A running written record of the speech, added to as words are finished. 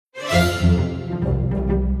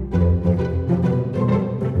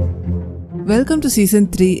Welcome to Season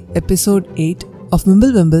 3, Episode 8 of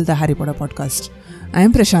Mimble Wimble, the Harry Potter podcast. I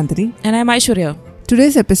am Prashantini. And I'm Aishwarya.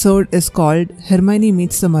 Today's episode is called Hermione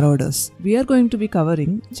Meets the Marauders. We are going to be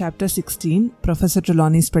covering Chapter 16, Professor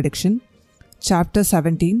Trelawney's Prediction, Chapter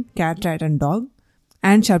 17, Cat, Rat and Dog,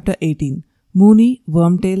 and Chapter 18, Moony,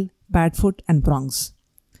 Wormtail, Padfoot and Prongs.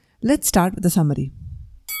 Let's start with the summary.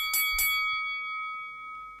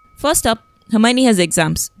 First up, Hermione has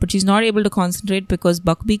exams, but she's not able to concentrate because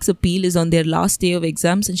Buckbeak's appeal is on their last day of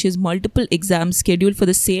exams and she has multiple exams scheduled for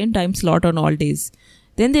the same time slot on all days.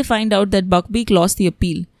 Then they find out that Buckbeak lost the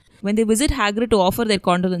appeal. When they visit Hagrid to offer their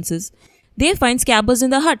condolences, they find Scabbers in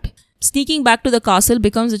the hut. Sneaking back to the castle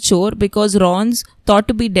becomes a chore because Ron's thought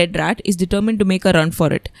to be dead rat is determined to make a run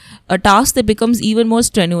for it. A task that becomes even more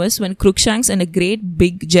strenuous when Crookshanks and a great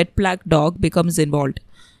big jet black dog becomes involved.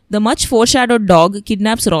 The much foreshadowed dog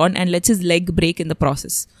kidnaps Ron and lets his leg break in the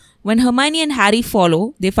process. When Hermione and Harry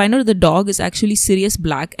follow, they find out the dog is actually Sirius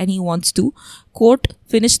Black and he wants to, quote,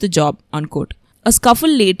 finish the job, unquote. A scuffle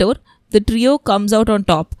later, the trio comes out on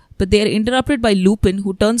top, but they are interrupted by Lupin,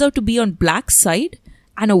 who turns out to be on Black's side,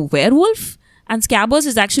 and a werewolf. And Scabbers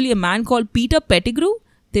is actually a man called Peter Pettigrew.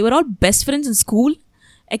 They were all best friends in school,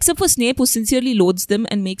 except for Snape, who sincerely loathes them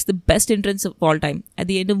and makes the best entrance of all time at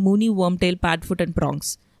the end of Moony, Wormtail, Padfoot and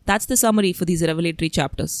Prongs. That's the summary for these revelatory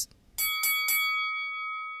chapters.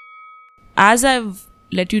 As I've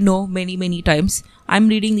let you know many times, I'm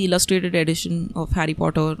reading the illustrated edition of Harry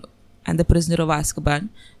Potter and the Prisoner of Azkaban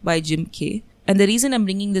by Jim Kay. And the reason I'm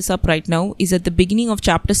bringing this up right now is at the beginning of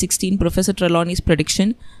chapter 16, Professor Trelawney's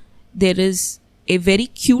Prediction, there is a very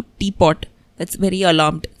cute teapot that's very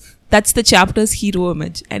alarmed. That's the chapter's hero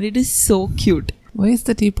image and it is so cute. Why is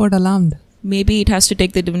the teapot alarmed? Maybe it has to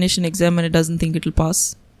take the divination exam and it doesn't think it'll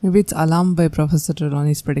pass. Maybe it's alarmed by Professor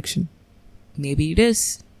Trelawney's prediction. Maybe it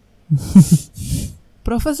is.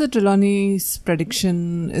 Professor Trelawney's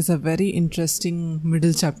prediction is a very interesting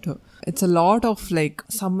middle chapter. It's a lot of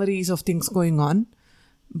summaries of things going on,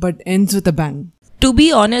 but ends with a bang. To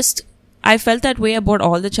be honest, I felt that way about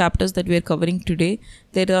all the chapters that we're covering today.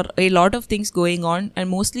 There are a lot of things going on and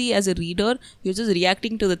mostly as a reader, you're just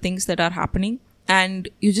reacting to the things that are happening. And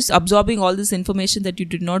you're just absorbing all this information that you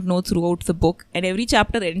did not know throughout the book. And every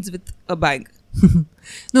chapter ends with a bang.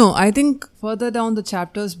 No, I think further down the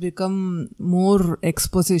chapters become more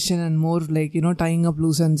exposition and more tying up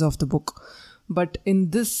loose ends of the book. But in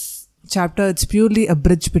this chapter, it's purely a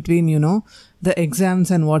bridge between, the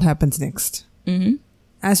exams and what happens next. Mm-hmm.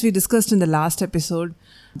 As we discussed in the last episode,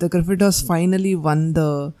 the Gryffindors finally won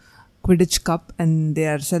the Quidditch Cup and they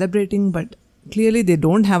are celebrating, but clearly they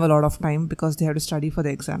don't have a lot of time because they have to study for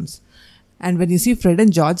the exams. And when you see Fred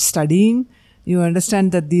and George studying, you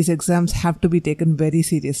understand that these exams have to be taken very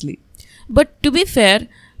seriously. But to be fair,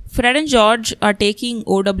 Fred and George are taking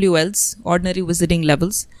OWLs, ordinary visiting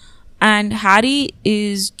levels, and Harry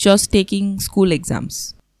is just taking school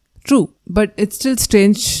exams. True, but it's still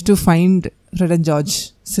strange to find Fred and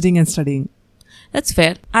George sitting and studying. That's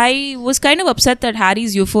fair. I was kind of upset that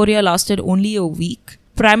Harry's euphoria lasted only a week,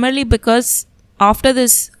 primarily because after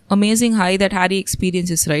this amazing high that Harry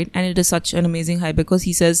experiences, right? And it is such an amazing high because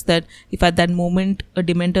he says that if at that moment a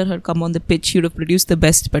Dementor had come on the pitch, he would have produced the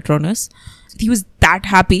best Patronus. He was that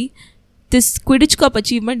happy. This Quidditch Cup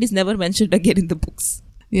achievement is never mentioned again in the books.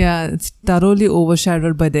 Yeah, it's thoroughly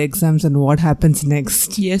overshadowed by the exams and what happens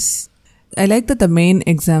next. Yes. I like that the main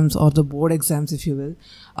exams or the board exams, if you will,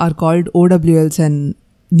 are called OWLs and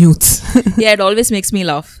Newts. Yeah, it always makes me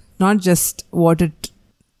laugh. Not just what it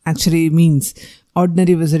actually means.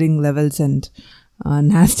 Ordinary wizarding levels and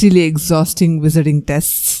nastily exhausting wizarding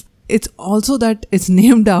tests. It's also that it's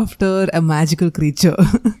named after a magical creature.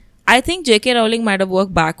 I think J.K. Rowling might have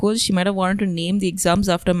worked backwards. She might have wanted to name the exams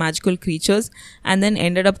after magical creatures and then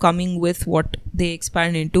ended up coming with what they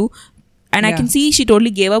expand into. And yeah. I can see she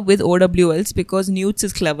totally gave up with OWLs because Newts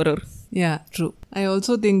is cleverer. Yeah, true. I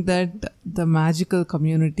also think that the magical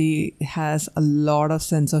community has a lot of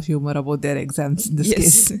sense of humor about their exams in this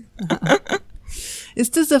case. Is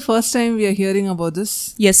this the first time we are hearing about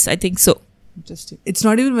this? Yes, I think so. Interesting. It's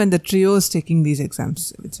not even when the trio is taking these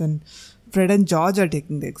exams. It's when Fred and George are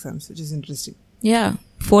taking the exams, which is interesting. Yeah,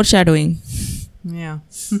 foreshadowing. Yeah.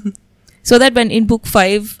 So that when in book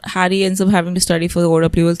 5, Harry ends up having to study for the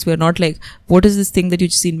OWLs, we're not like, what is this thing that you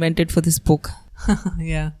just invented for this book?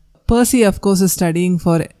 Yeah. Percy, of course, is studying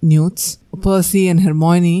for Newts. Percy and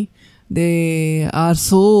Hermione, they are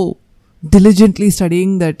so diligently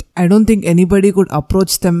studying that I don't think anybody could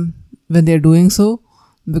approach them when they're doing so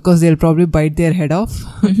because they'll probably bite their head off.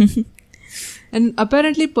 And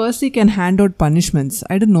apparently Percy can hand out punishments.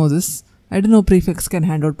 I didn't know this. I didn't know prefects can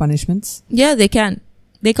hand out punishments. Yeah, they can.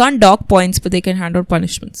 They can't dock points, but they can hand out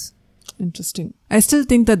punishments. Interesting. I still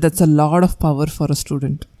think that that's a lot of power for a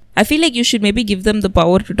student. I feel like you should maybe give them the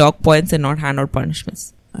power to dock points and not hand out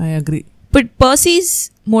punishments. I agree. But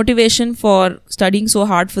Percy's motivation for studying so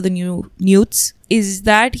hard for the newts is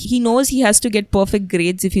that he knows he has to get perfect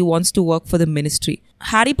grades if he wants to work for the ministry.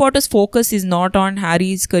 Harry Potter's focus is not on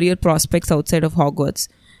Harry's career prospects outside of Hogwarts.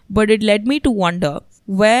 But it led me to wonder,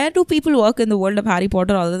 where do people work in the world of Harry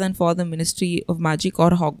Potter other than for the Ministry of Magic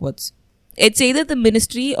or Hogwarts? It's either the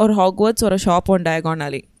ministry or Hogwarts or a shop on Diagon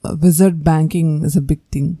Alley. Wizard banking is a big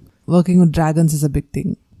thing. Working with dragons is a big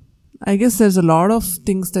thing. I guess there's a lot of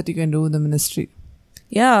things that you can do in the ministry.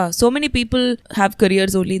 Yeah, so many people have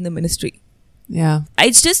careers only in the ministry. Yeah.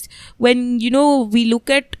 It's just when, we look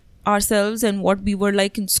at ourselves and what we were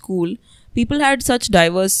like in school, people had such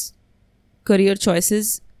diverse career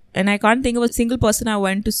choices. And I can't think of a single person I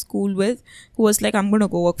went to school with who was like, I'm going to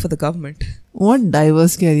go work for the government. What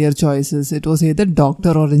diverse career choices? It was either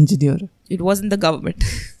doctor or engineer. It wasn't the government.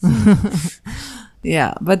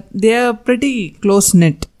 Yeah, but they are pretty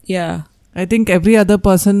close-knit. Yeah. I think every other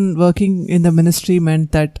person working in the ministry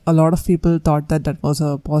meant that a lot of people thought that that was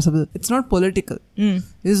a possible. It's not political. It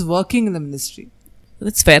is working in the ministry.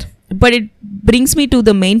 That's fair. But it brings me to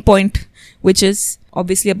the main point, which is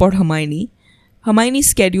obviously about Hermione. Hermione's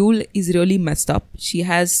schedule is really messed up. She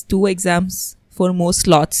has 2 exams for most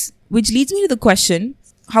slots, which leads me to the question,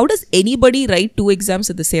 how does anybody write 2 exams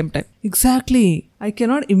at the same time? Exactly. I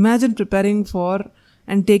cannot imagine preparing for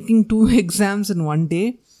and taking 2 exams in one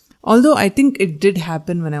day. Although I think it did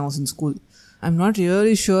happen when I was in school. I'm not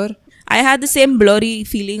really sure. I had the same blurry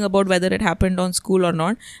feeling about whether it happened on school or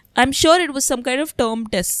not. I'm sure it was some kind of term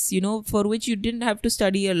tests, for which you didn't have to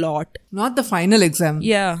study a lot. Not the final exam.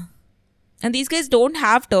 Yeah. And these guys don't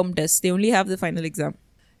have term tests. They only have the final exam.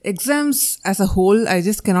 Exams as a whole, I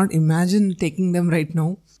just cannot imagine taking them right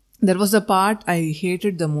now. That was the part I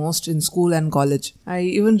hated the most in school and college. I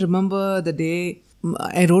even remember the day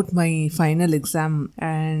I wrote my final exam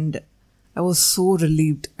and I was so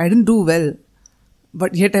relieved. I didn't do well,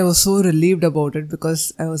 but yet I was so relieved about it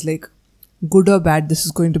because I was like, good or bad, this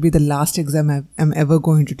is going to be the last exam I'm ever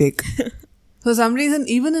going to take. For some reason,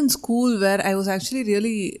 even in school where I was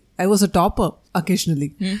actually I was a topper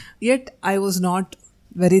occasionally, yet I was not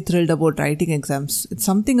very thrilled about writing exams. It's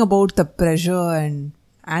something about the pressure and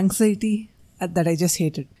anxiety that I just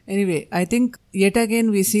hated. Anyway, I think yet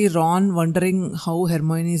again we see Ron wondering how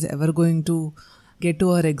Hermione is ever going to get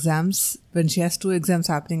to her exams when she has 2 exams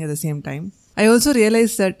happening at the same time. I also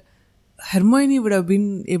realized that Hermione would have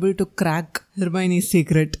been able to crack Hermione's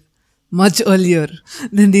secret much earlier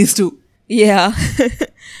than these 2. Yeah.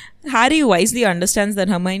 Harry wisely understands that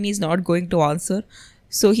Hermione is not going to answer,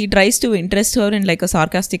 so he tries to interest her in like a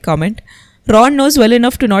sarcastic comment. Ron knows well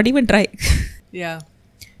enough to not even try. Yeah.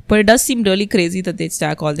 But it does seem really crazy that they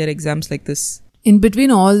stack all their exams like this. In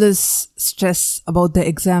between all this stress about the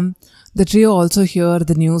exam, the trio also hear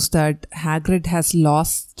the news that Hagrid has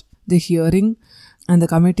lost the hearing and the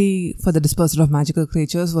committee for the dispersal of magical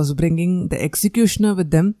creatures was bringing the executioner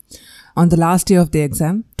with them on the last day of the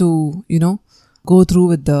exam to, go through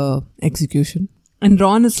with the execution. And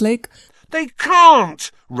Ron is like, "They can't,"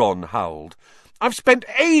 Ron howled. "I've spent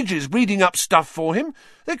ages reading up stuff for him.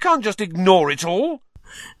 They can't just ignore it all."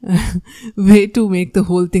 way to make the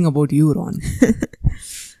whole thing about you, Ron.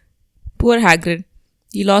 Poor Hagrid.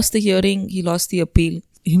 He lost the hearing, he lost the appeal.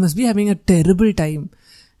 He must be having a terrible time.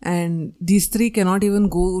 And these 3 cannot even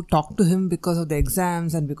go talk to him because of the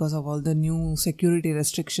exams and because of all the new security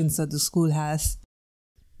restrictions that the school has.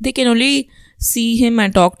 They can only see him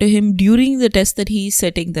and talk to him during the test that he is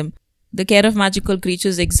setting them. The Care of Magical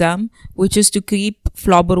Creatures exam, which is to keep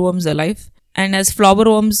flobberworms alive. And as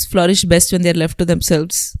flobberworms flourish best when they're left to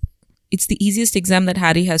themselves, it's the easiest exam that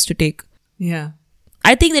Harry has to take. Yeah.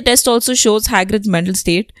 I think the test also shows Hagrid's mental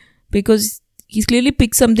state because he's clearly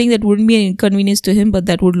picked something that wouldn't be an inconvenience to him, but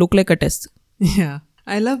that would look like a test. Yeah.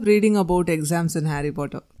 I love reading about exams in Harry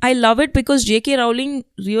Potter. I love it because J.K. Rowling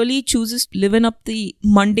really chooses to liven up the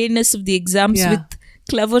mundaneness of the exams with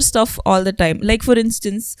clever stuff all the time. Like for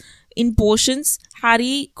instance, in potions,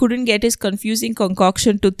 Harry couldn't get his confusing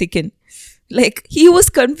concoction to thicken. Like, he was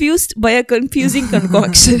confused by a confusing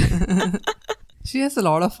concoction. She has a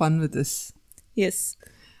lot of fun with this. Yes.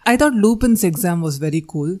 I thought Lupin's exam was very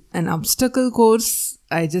cool. An obstacle course,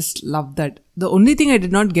 I just loved that. The only thing I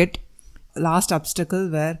did not get, last obstacle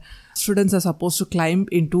where students are supposed to climb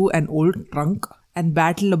into an old trunk and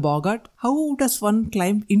battle a boggart. How does one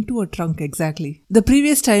climb into a trunk exactly? The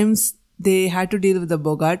previous times they had to deal with the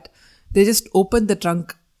boggart, they just opened the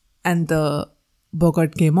trunk and the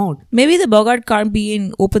Bogart came out. Maybe the Bogart can't be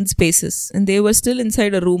in open spaces, and they were still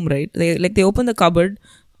inside a room, right? They opened the cupboard,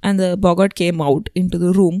 and the Bogart came out into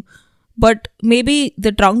the room. But maybe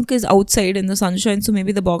the trunk is outside in the sunshine, so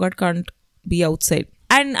maybe the Bogart can't be outside.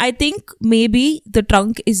 And I think maybe the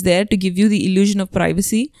trunk is there to give you the illusion of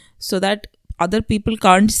privacy so that other people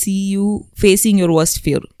can't see you facing your worst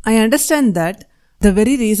fear. I understand that. The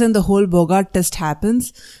very reason the whole Bogart test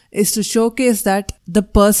happens is to showcase that the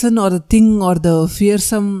person or the thing or the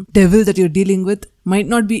fearsome devil that you're dealing with might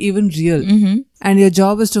not be even real. And your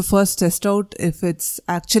job is to first test out if it's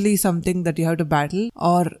actually something that you have to battle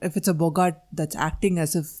or if it's a Bogart that's acting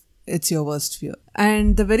as if it's your worst fear.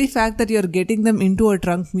 And the very fact that you're getting them into a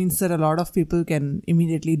trunk means that a lot of people can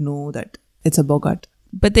immediately know that it's a Bogart.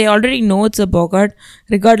 But they already know it's a Bogart,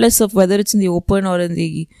 regardless of whether it's in the open or in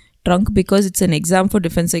the trunk, because it's an exam for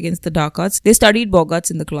Defense Against the Dark Arts. They studied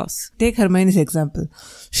Bogarts in the class. Take Hermione's example.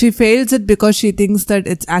 She fails it because she thinks that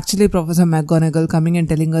it's actually Professor McGonagall coming and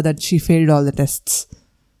telling her that she failed all the tests.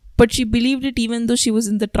 But she believed it even though she was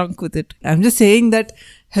in the trunk with it. I'm just saying that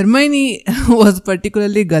Hermione was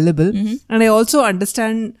particularly gullible. And I also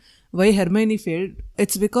understand why Hermione failed.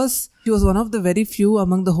 It's because she was one of the very few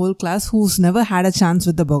among the whole class who's never had a chance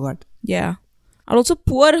with the Bogart. Yeah. And also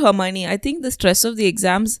poor Hermione. I think the stress of the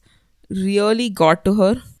exams really got to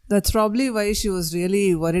her. That's probably why she was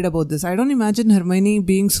really worried about this. I don't imagine Hermione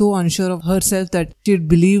being so unsure of herself that she'd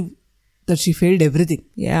believe that she failed everything.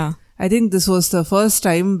 Yeah. I think this was the first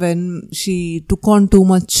time when she took on too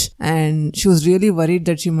much and she was really worried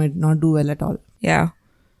that she might not do well at all. Yeah.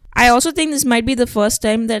 I also think this might be the first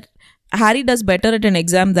time that Harry does better at an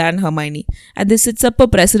exam than Hermione. And this sets up a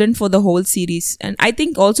precedent for the whole series. And I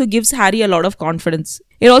think also gives Harry a lot of confidence.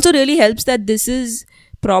 It also really helps that this is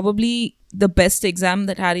probably the best exam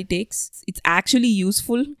that Harry takes. It's actually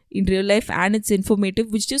useful in real life and it's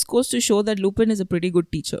informative, which just goes to show that Lupin is a pretty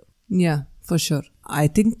good teacher. Yeah, for sure. I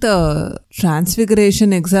think the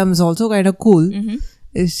Transfiguration exam is also kind of cool.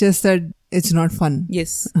 It's just that it's not fun.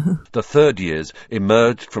 Yes. The third years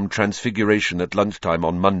emerged from Transfiguration at lunchtime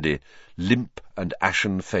on Monday, limp and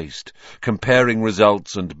ashen-faced, comparing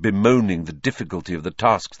results and bemoaning the difficulty of the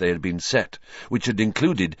tasks they had been set, which had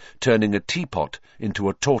included turning a teapot into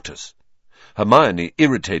a tortoise. Hermione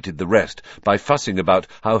irritated the rest by fussing about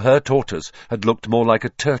how her tortoise had looked more like a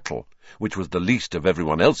turtle, which was the least of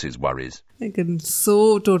everyone else's worries. I can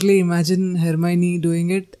so totally imagine Hermione doing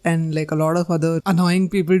it and like a lot of other annoying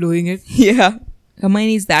people doing it. Yeah.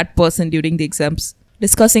 Hermione is that person during the exams,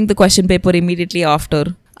 discussing the question paper immediately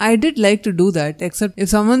after. I did like to do that, except if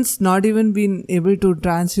someone's not even been able to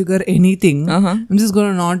transfigure anything, I'm just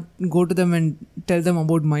going to not go to them and tell them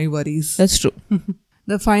about my worries. That's true.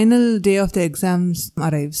 The final day of the exams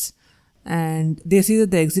arrives and they see that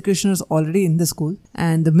the executioner is already in the school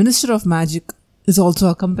and the Minister of Magic is also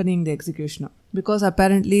accompanying the executioner because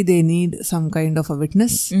apparently they need some kind of a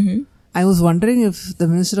witness. I was wondering if the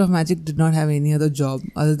Minister of Magic did not have any other job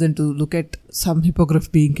other than to look at some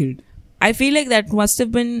hippogriff being killed. I feel like that must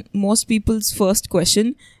have been most people's first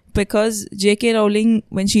question because J.K. Rowling,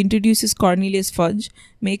 when she introduces Cornelius Fudge,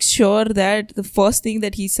 makes sure that the first thing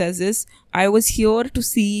that he says is, I was here to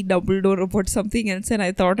see Dumbledore about something else and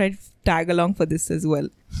I thought I'd tag along for this as well.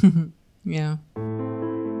 Yeah.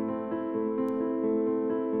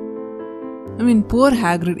 I mean, poor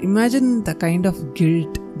Hagrid. Imagine the kind of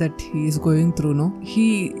guilt that he is going through, no?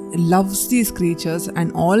 He loves these creatures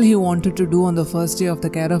and all he wanted to do on the first day of the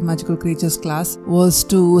Care of Magical Creatures class was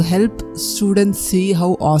to help students see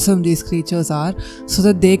how awesome these creatures are so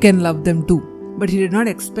that they can love them too. But he did not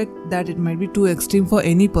expect that it might be too extreme for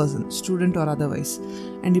any person, student or otherwise.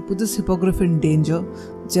 And he put this hippogriff in danger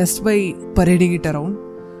just by parading it around.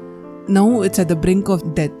 Now it's at the brink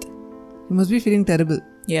of death. He must be feeling terrible.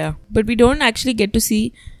 Yeah, but we don't actually get to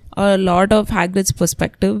see a lot of Hagrid's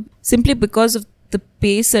perspective simply because of the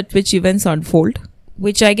pace at which events unfold,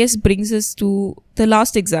 which I guess brings us to the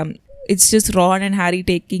last exam. It's just Ron and Harry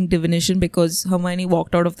taking divination because Hermione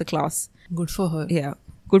walked out of the class. Good for her. Yeah,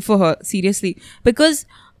 good for her, seriously. Because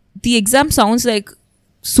the exam sounds like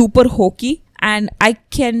super hokey and I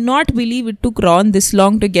cannot believe it took Ron this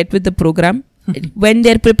long to get with the program. When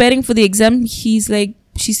they're preparing for the exam, he's like,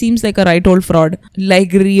 she seems like a right old fraud.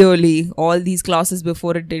 Like really, all these classes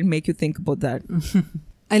before it didn't make you think about that.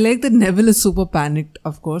 I like that Neville is super panicked,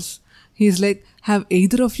 of course. He's like, have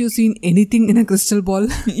either of you seen anything in a crystal ball?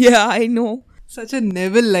 Yeah, I know. Such a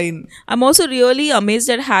Neville line. I'm also really amazed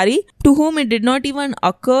at Harry, to whom it did not even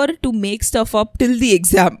occur to make stuff up till the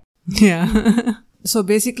exam. Yeah. So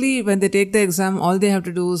basically, when they take the exam, all they have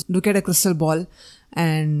to do is look at a crystal ball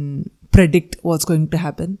and predict what's going to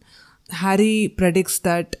happen. Harry predicts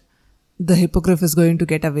that the Hippogriff is going to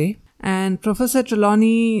get away. And Professor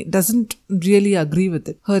Trelawney doesn't really agree with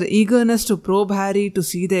it. Her eagerness to probe Harry to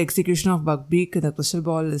see the execution of Buckbeak in the crystal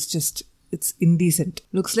ball is just, it's indecent.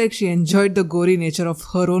 Looks like she enjoyed the gory nature of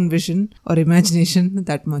her own vision or imagination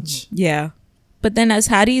that much. Yeah. But then as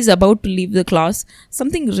Harry is about to leave the class,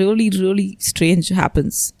 something really, really strange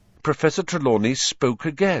happens. Professor Trelawney spoke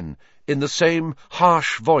again, in the same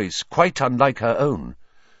harsh voice, quite unlike her own.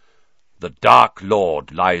 The Dark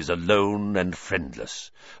Lord lies alone and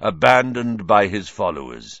friendless, abandoned by his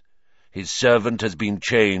followers. His servant has been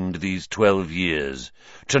chained these 12 years.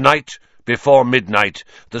 Tonight, before midnight,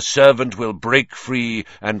 the servant will break free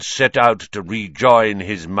and set out to rejoin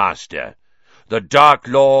his master. The Dark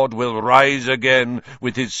Lord will rise again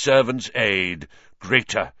with his servant's aid,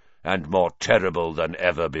 greater and more terrible than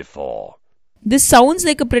ever before. This sounds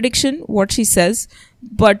like a prediction, what she says,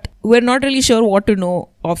 but we're not really sure what to know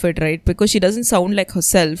of it, right? Because she doesn't sound like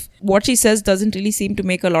herself. What she says doesn't really seem to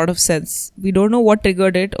make a lot of sense. We don't know what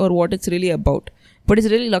triggered it or what it's really about. But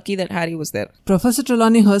it's really lucky that Harry was there. Professor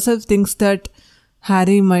Trelawney herself thinks that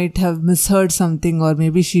Harry might have misheard something, or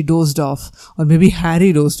maybe she dozed off, or maybe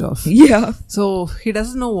Harry dozed off. Yeah. So he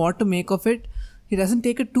doesn't know what to make of it. He doesn't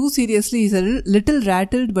take it too seriously. He's a little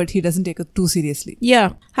rattled, but he doesn't take it too seriously.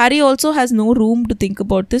 Yeah. Harry also has no room to think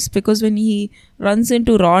about this, because when he runs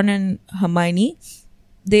into Ron and Hermione,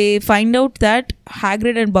 they find out that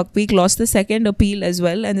Hagrid and Buckbeak lost the second appeal as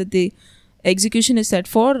well, and that the execution is set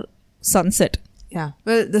for sunset. Yeah.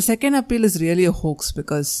 Well, the second appeal is really a hoax,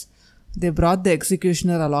 because they brought the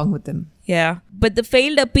executioner along with them. Yeah. But the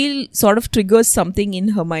failed appeal sort of triggers something in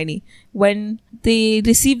Hermione. When they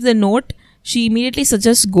receive the note, she immediately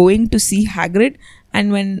suggests going to see Hagrid,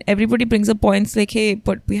 and when everybody brings up points like, hey,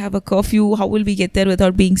 but we have a curfew, how will we get there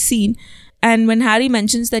without being seen? And when Harry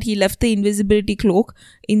mentions that he left the invisibility cloak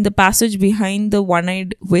in the passage behind the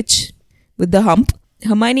one-eyed witch with the hump,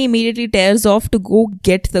 Hermione immediately tears off to go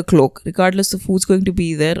get the cloak, regardless of who's going to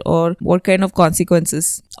be there or what kind of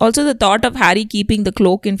consequences. Also, the thought of Harry keeping the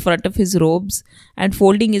cloak in front of his robes and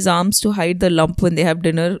folding his arms to hide the lump when they have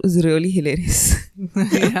dinner is really hilarious.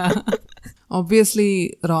 Yeah.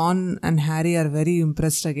 Obviously, Ron and Harry are very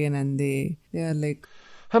impressed again, and they are like,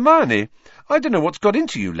 Hermione, I don't know what's got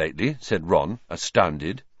into you lately, said Ron,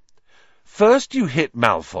 astounded. First you hit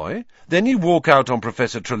Malfoy, then you walk out on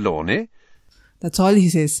Professor Trelawney. That's all he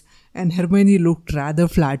says. And Hermione looked rather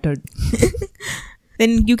flattered.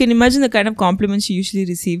 Then you can imagine the kind of compliments she usually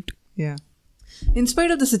received. Yeah. In spite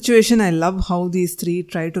of the situation, I love how these three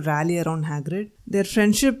try to rally around Hagrid. Their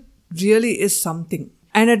friendship really is something.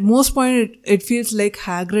 And at most point, it feels like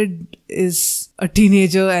Hagrid is a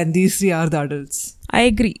teenager and these three are the adults. I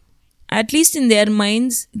agree. At least in their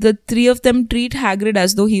minds, the three of them treat Hagrid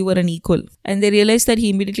as though he were an equal. And they realize that he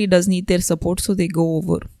immediately does need their support, so they go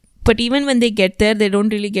over. But even when they get there, they don't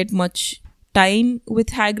really get much time with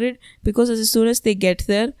Hagrid, because as soon as they get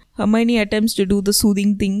there, Hermione attempts to do the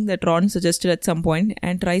soothing thing that Ron suggested at some point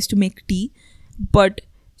and tries to make tea. But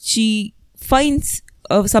she finds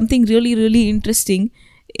something really, really interesting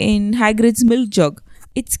in Hagrid's milk jug.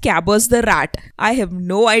 It's Scabbers the rat. I have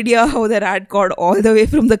no idea how the rat got all the way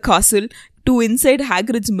from the castle to inside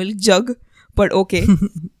Hagrid's milk jug, but okay.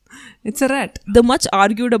 It's a rat. The much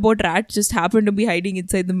argued about rat just happened to be hiding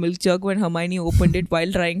inside the milk jug when Hermione opened it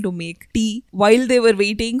while trying to make tea while they were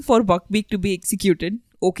waiting for Buckbeak to be executed.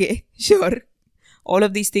 Okay, sure. All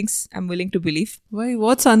of these things I'm willing to believe. Why?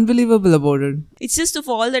 What's unbelievable about it? It's just of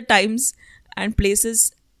all the times and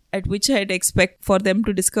places at which I'd expect for them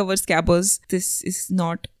to discover Scabbers, this is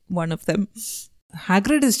not one of them.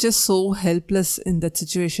 Hagrid is just so helpless in that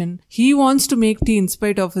situation. He wants to make tea in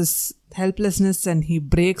spite of his helplessness, and he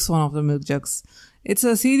breaks one of the milk jugs. It's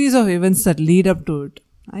a series of events that lead up to it.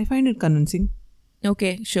 I find it convincing.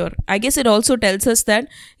 Okay, sure. I guess it also tells us that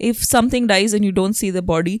if something dies and you don't see the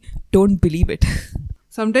body, don't believe it.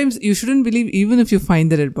 Sometimes you shouldn't believe even if you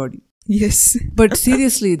find the dead body. Yes. But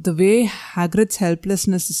seriously, the way Hagrid's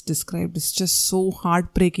helplessness is described is just so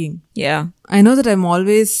heartbreaking. Yeah. I know that I'm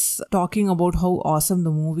always talking about how awesome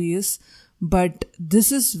the movie is, but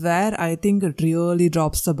this is where I think it really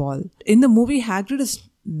drops the ball. In the movie, Hagrid is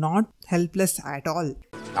not helpless at all.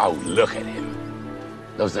 Oh, look at him.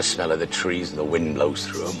 Loves the smell of the trees and the wind blows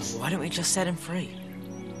through him. Why don't we just set him free?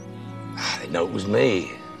 They know it was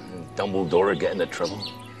me. Dumbledore would get into trouble.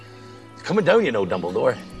 He's coming down, you know,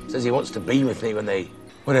 Dumbledore. Says he wants to be with me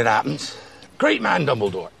when it happens. Great man,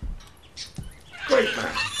 Dumbledore. Great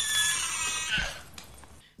man.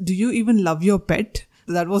 Do you even love your pet?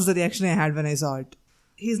 That was the reaction I had when I saw it.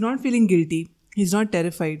 He's not feeling guilty. He's not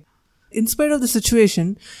terrified. In spite of the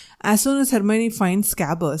situation, as soon as Hermione finds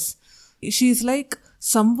Scabbers, she's like,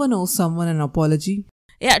 Someone owes someone an apology.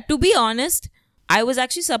 Yeah, to be honest, I was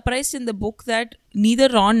actually surprised in the book that neither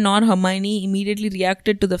Ron nor Hermione immediately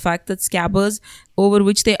reacted to the fact that Scabbers, over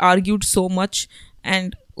which they argued so much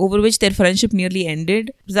and over which their friendship nearly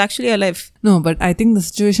ended, was actually alive. No, but I think the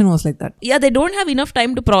situation was like that. Yeah, they don't have enough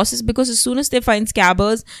time to process because as soon as they find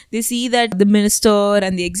Scabbers, they see that the minister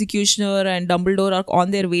and the executioner and Dumbledore are on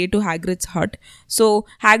their way to Hagrid's hut. So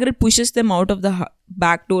Hagrid pushes them out of the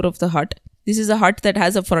back door of the hut. This is a hut that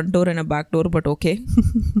has a front door and a back door, but okay.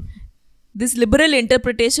 This liberal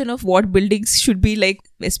interpretation of what buildings should be like,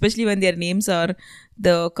 especially when their names are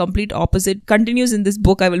the complete opposite, continues in this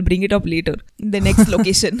book. I will bring it up later in the next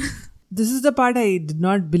location. This is the part I did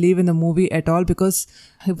not believe in the movie at all, because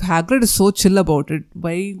if Hagrid is so chill about it,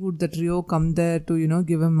 why would the trio come there to,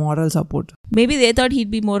 give him moral support? Maybe they thought he'd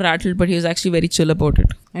be more rattled, but he was actually very chill about it.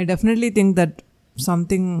 I definitely think that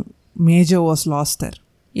something major was lost there.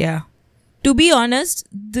 Yeah. To be honest,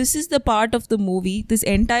 this is the part of the movie, this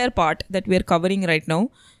entire part that we're covering right now,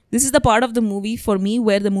 this is the part of the movie for me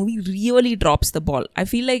where the movie really drops the ball. I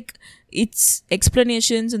feel like its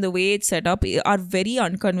explanations and the way it's set up are very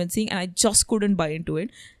unconvincing and I just couldn't buy into it,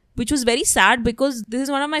 which was very sad because this is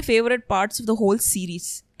one of my favorite parts of the whole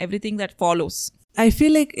series, everything that follows. I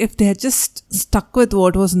feel like if they had just stuck with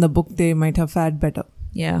what was in the book, they might have fared better.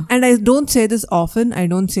 Yeah. And I don't say this often. I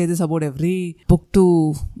don't say this about every book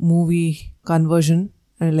to movie conversion,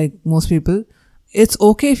 like most people. It's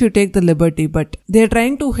okay if you take the liberty, but they're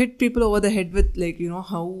trying to hit people over the head with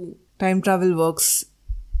how time travel works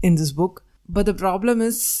in this book. But the problem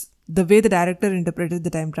is the way the director interpreted the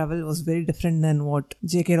time travel was very different than what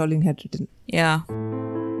J.K. Rowling had written. Yeah.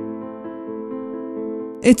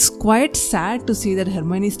 It's quite sad to see that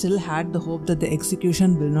Hermione still had the hope that the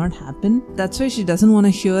execution will not happen. That's why she doesn't want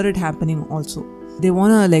to hear it happening also. They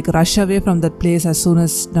want to rush away from that place as soon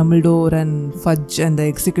as Dumbledore and Fudge and the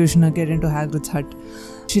executioner get into Hagrid's hut.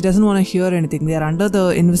 She doesn't want to hear anything. They are under the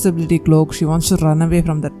invisibility cloak. She wants to run away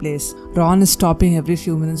from that place. Ron is stopping every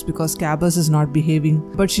few minutes because Scabbers is not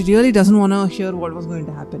behaving. But she really doesn't want to hear what was going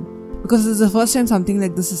to happen. Because this is the first time something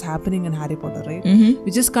like this is happening in Harry Potter, right? Mm-hmm.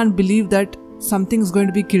 We just can't believe that something's going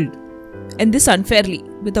to be killed. And this unfairly,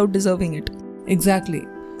 without deserving it. Exactly.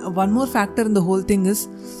 One more factor in the whole thing is,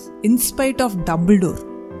 in spite of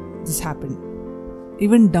Dumbledore, this happened.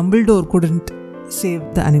 Even Dumbledore couldn't save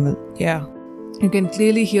the animal. Yeah. You can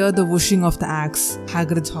clearly hear the whooshing of the axe,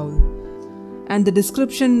 Hagrid's howl. And the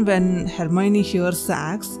description when Hermione hears the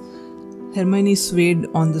axe, Hermione swayed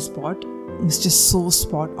on the spot, is just so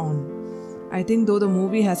spot on. I think though the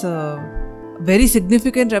movie has a very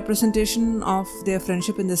significant representation of their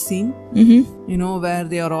friendship in the scene, where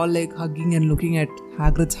they are all hugging and looking at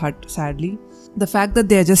Hagrid's hut sadly. The fact that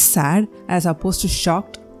they are just sad as opposed to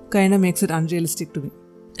shocked kind of makes it unrealistic to me.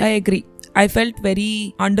 I agree. I felt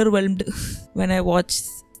very underwhelmed when I watched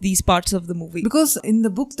these parts of the movie. Because in the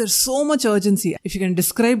book, there's so much urgency. If you can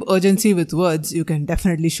describe urgency with words, you can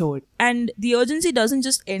definitely show it. And the urgency doesn't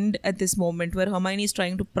just end at this moment where Hermione is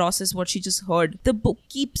trying to process what she just heard. The book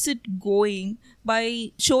keeps it going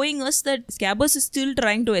by showing us that Scabbers is still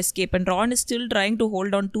trying to escape and Ron is still trying to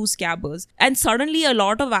hold on to Scabbers. And suddenly a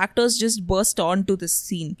lot of actors just burst onto this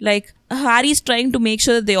scene. Like Harry's trying to make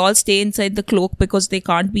sure that they all stay inside the cloak because they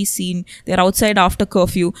can't be seen. They're outside after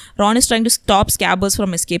curfew. Ron is trying to stop Scabbers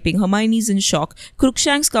from escaping. Hermione's in shock.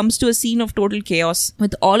 Crookshanks comes to a scene of total chaos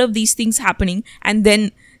with all of these things happening, and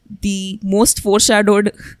then the most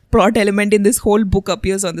foreshadowed plot element in this whole book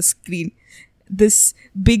appears on the screen. This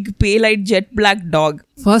big pale-eyed jet black dog.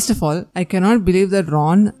 First of all, I cannot believe that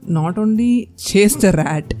Ron not only chased a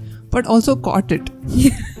rat but also caught it.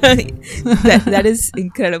 that is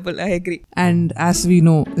incredible. I agree. And as we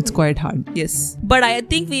know, it's quite hard. Yes. But I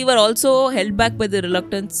think we were also held back by the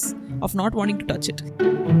reluctance of not wanting to touch it.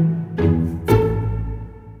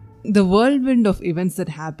 The whirlwind of events that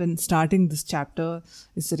happen starting this chapter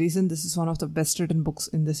is the reason this is one of the best written books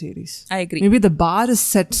in the series. I agree. Maybe the bar is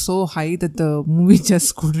set so high that the movie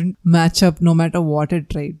just couldn't match up no matter what it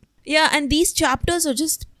tried. Yeah, and these chapters are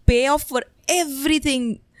just payoff for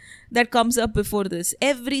everything that comes up before this.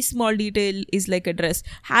 Every small detail is like addressed.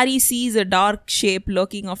 Harry sees a dark shape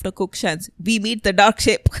lurking after Crookshanks. We meet the dark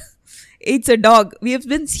shape. It's a dog. We have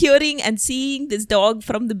been hearing and seeing this dog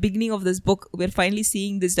from the beginning of this book. We're finally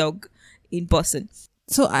seeing this dog in person.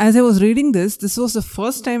 So as I was reading this was the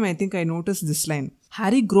first time I think I noticed this line.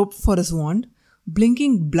 Harry groped for his wand,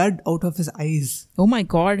 blinking blood out of his eyes. Oh my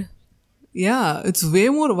god. Yeah, it's way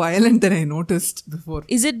more violent than I noticed before.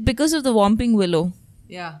 Is it because of the Whomping Willow?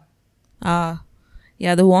 Yeah.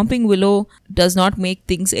 Yeah, the Whomping Willow does not make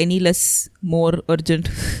things any less more urgent.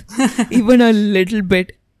 Even a little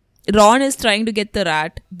bit. Ron is trying to get the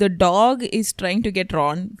rat. The dog is trying to get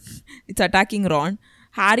Ron. It's attacking Ron.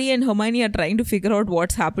 Harry and Hermione are trying to figure out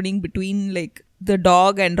what's happening between like the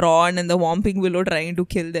dog and Ron and the Whomping Willow trying to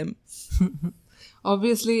kill them.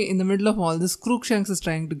 Obviously, in the middle of all this, Crookshanks is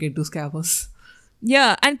trying to get to Scabbers.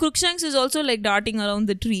 Yeah, and Crookshanks is also like darting around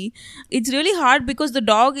the tree. It's really hard because the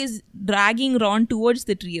dog is dragging Ron towards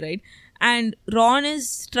the tree, right? And Ron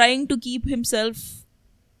is trying to keep himself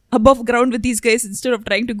above ground with these guys instead of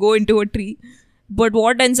trying to go into a tree. But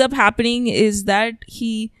what ends up happening is that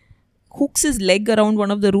he hooks his leg around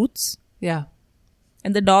one of the roots. Yeah.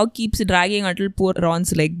 And the dog keeps dragging until poor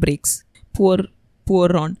Ron's leg breaks. Poor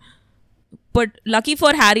Ron. But lucky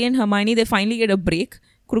for Harry and Hermione, they finally get a break.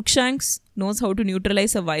 Crookshanks knows how to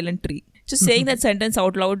neutralize a violent tree. Just saying that sentence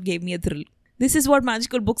out loud gave me a thrill. This is what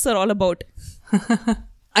magical books are all about.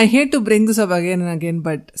 I hate to bring this up again and again,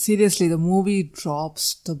 but seriously, the movie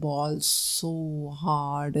drops the ball so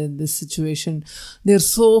hard in this situation. They're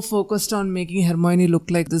so focused on making Hermione look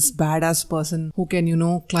like this badass person who can,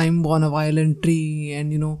 climb on a violent tree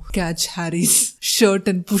and, catch Harry's shirt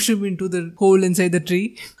and push him into the hole inside the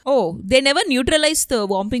tree. Oh, they never neutralized the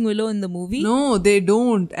Whomping Willow in the movie? No, they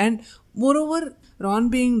don't. And moreover, Ron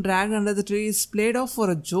being dragged under the tree is played off for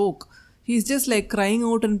a joke. He's just like crying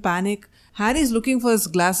out in panic. Harry's looking for his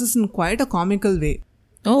glasses in quite a comical way.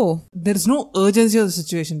 Oh. There's no urgency of the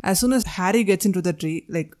situation. As soon as Harry gets into the tree,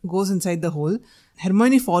 goes inside the hole,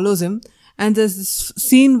 Hermione follows him, and there's this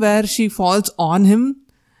scene where she falls on him,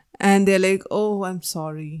 and they're like, "Oh, I'm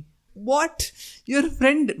sorry." What? Your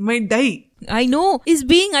friend might die. I know. He's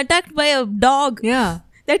being attacked by a dog. Yeah.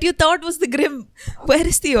 That you thought was the Grim. Where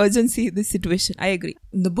is the urgency in this situation? I agree.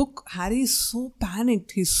 In the book, Harry is so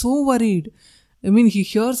panicked. He's so worried. I mean, he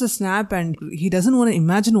hears a snap and he doesn't want to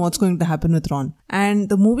imagine what's going to happen with Ron. And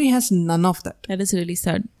the movie has none of that. That is really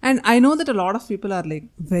sad. And I know that a lot of people are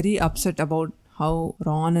very upset about how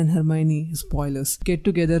Ron and Hermione, spoilers, get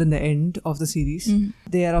together in the end of the series.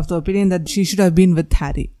 They are of the opinion that she should have been with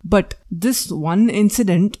Harry. But this one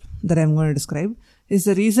incident that I'm going to describe is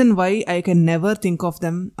the reason why I can never think of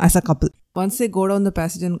them as a couple. Once they go down the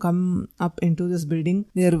passage and come up into this building,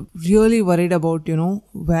 they're really worried about,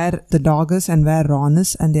 where the dog is and where Ron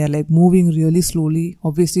is. And they're moving really slowly.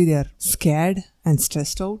 Obviously, they're scared and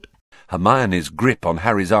stressed out. Hermione's grip on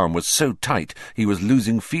Harry's arm was so tight he was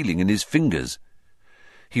losing feeling in his fingers.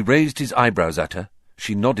 He raised his eyebrows at her.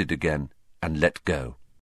 She nodded again and let go.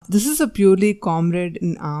 This is a purely comrade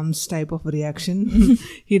in arms type of reaction.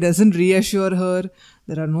 He doesn't reassure her.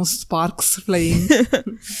 There are no sparks flying.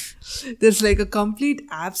 There's a complete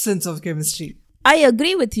absence of chemistry. I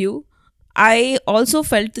agree with you. I also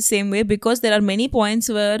felt the same way because there are many points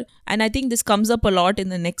where, and I think this comes up a lot in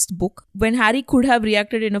the next book, when Harry could have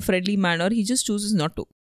reacted in a friendly manner, he just chooses not to.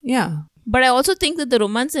 Yeah. But I also think that the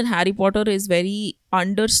romance in Harry Potter is very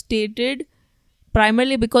understated,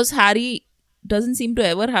 primarily because Harry doesn't seem to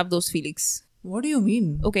ever have those feelings. What do you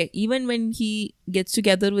mean? Okay, even when he gets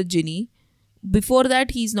together with Ginny, before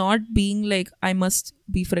that he's not being like, I must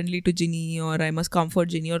be friendly to Ginny or I must comfort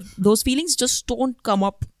Ginny, or those feelings just don't come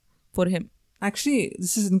up for him. Actually,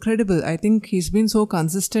 this is incredible. I think he's been so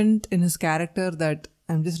consistent in his character that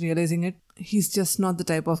I'm just realizing it. He's just not the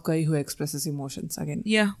type of guy who expresses emotions again.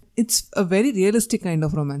 Yeah. It's a very realistic kind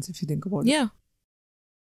of romance if you think about it. Yeah.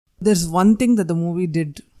 There's one thing that the movie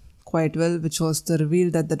did quite well, which was the reveal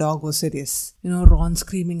that the dog was serious. Ron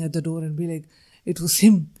screaming at the door and be like, it was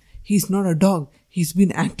him. He's not a dog. He's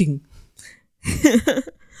been acting.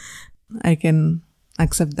 I can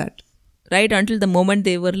accept that. Right until the moment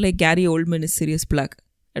they were like, Gary Oldman is Sirius Black.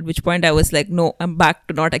 At which point I was like, no, I'm back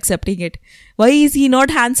to not accepting it. Why is he not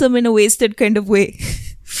handsome in a wasted kind of way?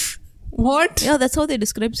 What? Yeah, that's how they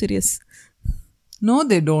describe Sirius. No,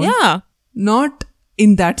 they don't. Yeah. Not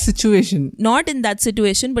in that situation. Not in that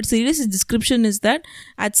situation, but Sirius's description is that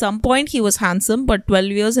at some point he was handsome, but 12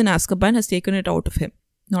 years in Azkaban has taken it out of him.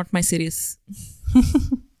 Not my Sirius.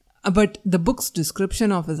 But the book's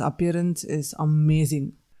description of his appearance is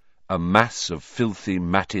amazing. A mass of filthy,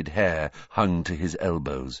 matted hair hung to his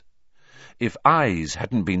elbows. If eyes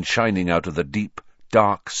hadn't been shining out of the deep,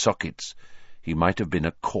 dark sockets, he might have been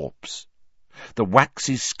a corpse. The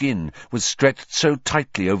waxy skin was stretched so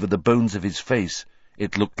tightly over the bones of his face,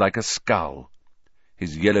 it looked like a skull.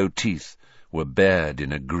 His yellow teeth were bared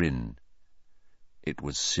in a grin. It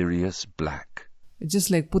was Sirius Black. It just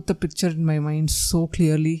put the picture in my mind so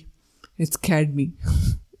clearly. It scared me.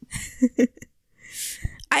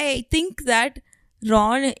 I think that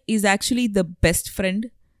Ron is actually the best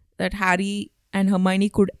friend that Harry and Hermione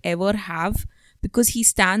could ever have, because he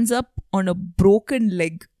stands up on a broken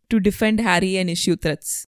leg to defend Harry and issue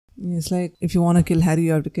threats. It's like, if you want to kill Harry,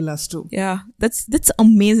 you have to kill us too. Yeah, that's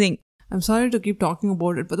amazing. I'm sorry to keep talking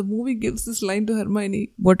about it, but the movie gives this line to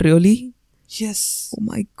Hermione. What, really? Yes. Oh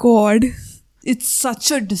my god. It's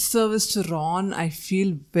such a disservice to Ron. I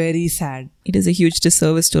feel very sad. It is a huge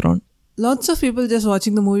disservice to Ron. Lots of people just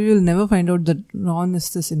watching the movie will never find out that Ron is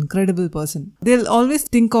this incredible person. They'll always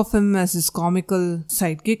think of him as his comical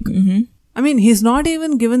sidekick. Mm-hmm. I mean, he's not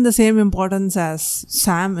even given the same importance as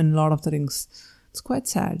Sam in Lord of the Rings. It's quite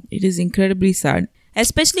sad. It is incredibly sad.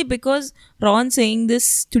 Especially because Ron saying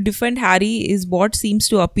this to defend Harry is what seems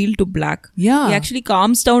to appeal to Black. Yeah. He actually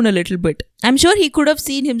calms down a little bit. I'm sure he could have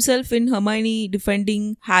seen himself in Hermione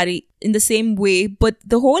defending Harry in the same way, but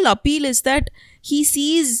the whole appeal is that he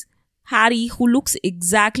sees Harry, who looks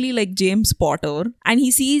exactly like James Potter, and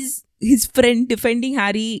he sees his friend defending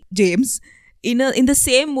Harry James in the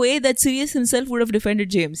same way that Sirius himself would have defended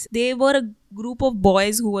James. They were a group of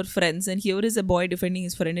boys who were friends, and here is a boy defending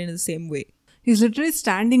his friend in the same way. He's literally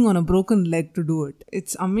standing on a broken leg to do it.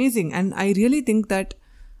 It's amazing. And I really think that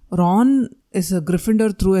Ron is a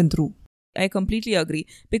Gryffindor through and through. I completely agree.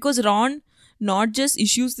 Because Ron not just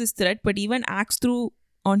issues this threat, but even acts through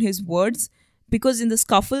on his words. Because in the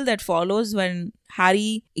scuffle that follows when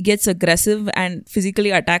Harry gets aggressive and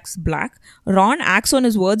physically attacks Black, Ron acts on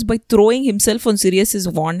his words by throwing himself on Sirius's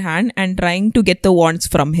wand hand and trying to get the wands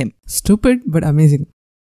from him. Stupid, but amazing.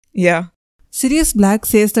 Yeah. Sirius Black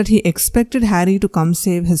says that he expected Harry to come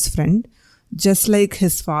save his friend, just like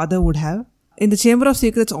his father would have. In the Chamber of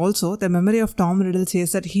Secrets also, the memory of Tom Riddle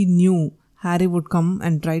says that he knew Harry would come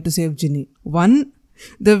and try to save Ginny. 1,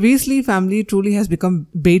 the Weasley family truly has become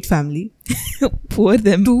bait family. Poor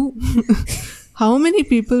them. 2, how many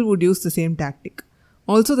people would use the same tactic?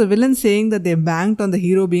 Also, the villain saying that they banked on the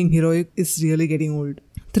hero being heroic is really getting old.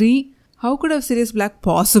 3, how could have Sirius Black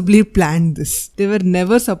possibly planned this? They were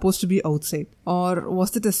never supposed to be outside. Or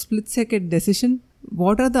was it a split-second decision?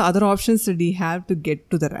 What are the other options did he have to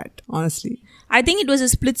get to the rat? Honestly. I think it was a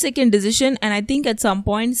split-second decision, and I think at some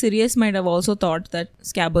point Sirius might have also thought that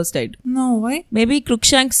Scabbers died. No, why? Maybe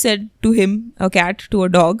Crookshanks said to him, a cat to a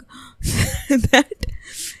dog, that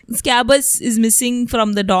Scabbers is missing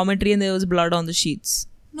from the dormitory and there was blood on the sheets.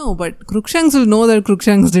 No, but Crookshanks will know that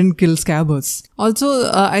Crookshanks didn't kill Scabbers. Also,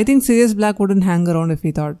 I think Sirius Black wouldn't hang around if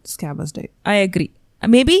he thought Scabbers died. I agree.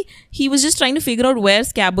 Maybe he was just trying to figure out where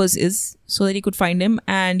Scabbers is so that he could find him,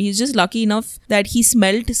 and he's just lucky enough that he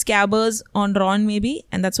smelled Scabbers on Ron maybe,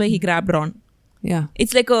 and that's why he grabbed Ron. Yeah.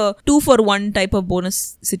 It's like a 2-for-1 type of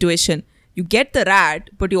bonus situation. You get the rat,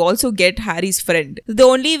 but you also get Harry's friend. The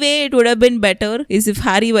only way it would have been better is if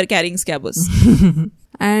Harry were carrying Scabbers.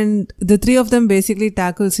 And the three of them basically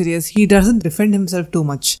tackle Sirius. He doesn't defend himself too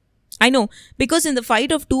much. I know, because in the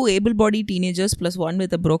fight of 2 able-bodied teenagers plus one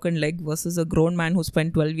with a broken leg versus a grown man who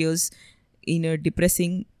spent 12 years in a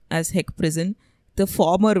depressing as heck prison, the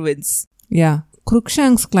former wins. Yeah.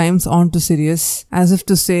 Crookshanks climbs onto Sirius as if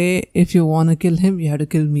to say, if you want to kill him, you have to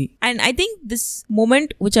kill me. And I think this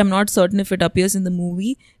moment, which I'm not certain if it appears in the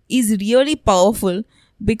movie, is really powerful.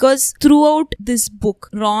 Because throughout this book,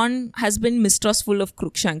 Ron has been mistrustful of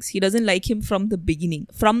Crookshanks. He doesn't like him from the beginning.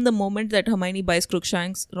 From the moment that Hermione buys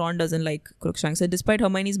Crookshanks, Ron doesn't like Crookshanks. And despite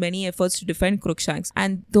Hermione's many efforts to defend Crookshanks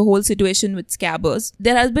and the whole situation with Scabbers,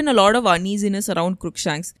 there has been a lot of uneasiness around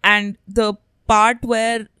Crookshanks. And the part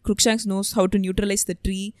where Crookshanks knows how to neutralize the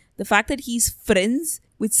tree, the fact that he's friends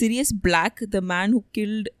with Sirius Black, the man who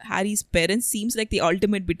killed Harry's parents, seems like the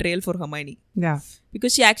ultimate betrayal for Hermione. Yeah.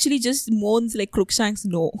 Because she actually just moans like Crookshanks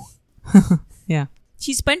no. Yeah.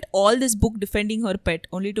 She spent all this book defending her pet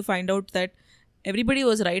only to find out that everybody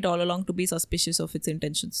was right all along to be suspicious of its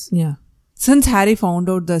intentions. Yeah. Since Harry found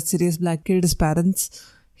out that Sirius Black killed his parents,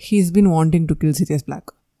 he's been wanting to kill Sirius Black.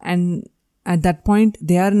 And at that point,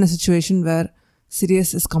 they are in a situation where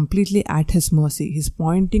Sirius is completely at his mercy. He's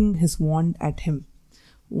pointing his wand at him,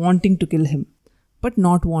 wanting to kill him, but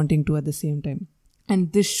not wanting to at the same time.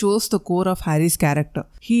 And this shows the core of Harry's character.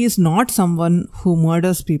 He is not someone who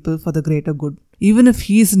murders people for the greater good, even if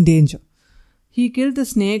he is in danger. He killed the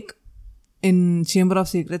snake in Chamber of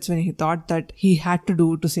Secrets when he thought that he had to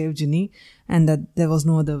do to save Ginny and that there was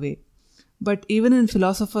no other way. But even in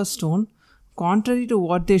Philosopher's Stone, contrary to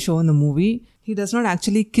what they show in the movie, he does not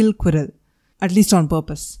actually kill Quirrell, at least on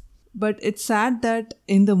purpose. But it's sad that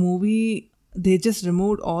in the movie, they just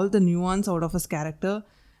removed all the nuance out of his character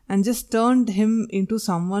and just turned him into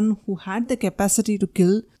someone who had the capacity to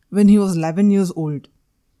kill when he was 11 years old,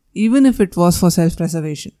 even if it was for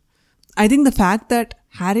self-preservation. I think the fact that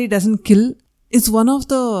Harry doesn't kill is one of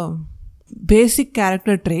the basic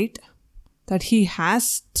character trait that he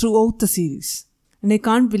has throughout the series. And I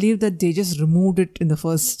can't believe that they just removed it in the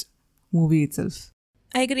first movie itself.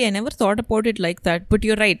 I agree. I never thought about it like that. But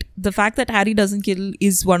you're right. The fact that Harry doesn't kill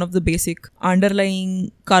is one of the basic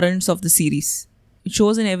underlying currents of the series. It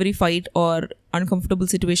shows in every fight or uncomfortable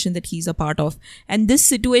situation that he's a part of. And this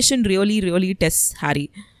situation really, really tests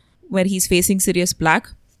Harry, where he's facing Sirius Black.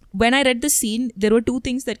 When I read this scene, there were two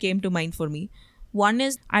things that came to mind for me. One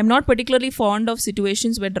is, I'm not particularly fond of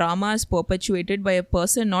situations where drama is perpetuated by a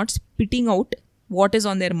person not spitting out what is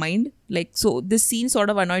on their mind. Like, so this scene sort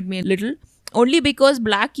of annoyed me a little. Only because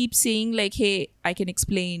Black keeps saying like, hey, I can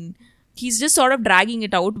explain. He's just sort of dragging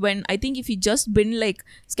it out, when I think if he just been like,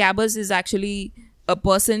 Scabbers is actually a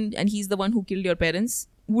person and he's the one who killed your parents,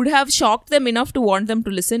 would have shocked them enough to want them to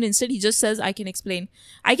listen. Instead, he just says, I can explain.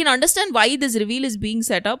 I can understand why this reveal is being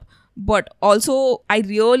set up, but also I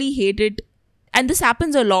really hate it. And this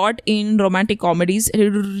happens a lot in romantic comedies. It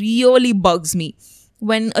really bugs me.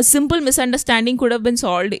 When a simple misunderstanding could have been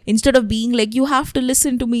solved, instead of being like, you have to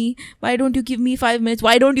listen to me. Why don't you give me 5 minutes?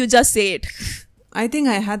 Why don't you just say it? I think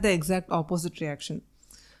I had the exact opposite reaction.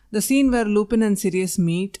 The scene where Lupin and Sirius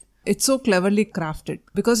meet, it's so cleverly crafted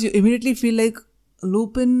because you immediately feel like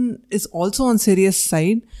Lupin is also on Sirius'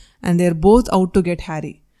 side and they're both out to get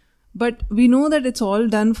Harry. But we know that it's all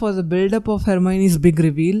done for the build-up of Hermione's big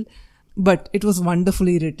reveal, but it was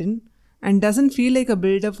wonderfully written and doesn't feel like a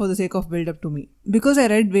build-up for the sake of build-up to me. Because I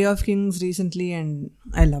read Way of Kings recently and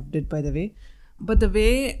I loved it, by the way. But the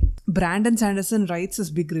way Brandon Sanderson writes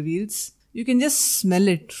his big reveals, you can just smell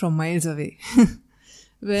it from miles away.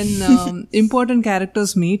 When important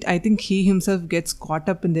characters meet, I think he himself gets caught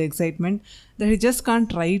up in the excitement that he just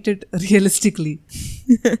can't write it realistically.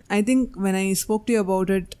 I think when I spoke to you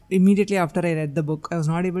about it immediately after I read the book, I was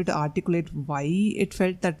not able to articulate why it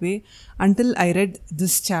felt that way until I read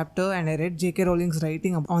this chapter and I read J.K. Rowling's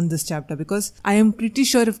writing on this chapter, because I am pretty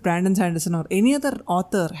sure if Brandon Sanderson or any other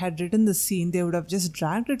author had written this scene, they would have just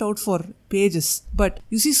dragged it out for pages. But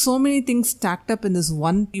you see so many things stacked up in this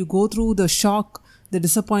one. You go through the shock, the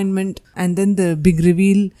disappointment, and then the big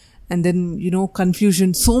reveal, and then,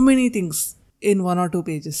 confusion, so many things in 1 or 2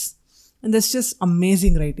 pages. And that's just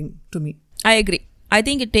amazing writing to me. I agree. I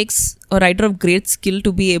think it takes a writer of great skill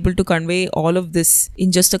to be able to convey all of this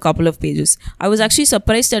in just a couple of pages. I was actually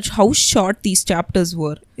surprised at how short these chapters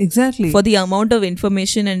were. Exactly. For the amount of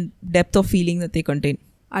information and depth of feeling that they contain.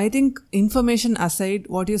 I think, information aside,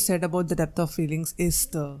 what you said about the depth of feelings is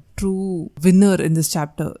the true winner in this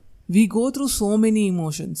chapter. We go through so many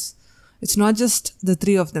emotions. It's not just the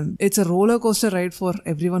 3 of them. It's a roller coaster ride for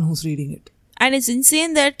everyone who's reading it. And it's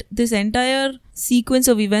insane that this entire sequence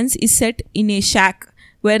of events is set in a shack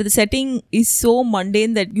where the setting is so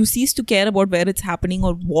mundane that you cease to care about where it's happening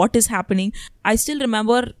or what is happening. I still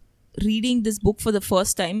remember reading this book for the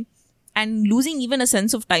first time and losing even a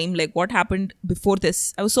sense of time, like what happened before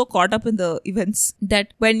this. I was so caught up in the events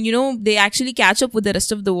that when, they actually catch up with the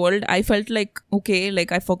rest of the world, I felt like, okay,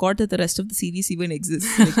 like I forgot that the rest of the series even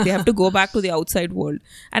exists. Like they have to go back to the outside world.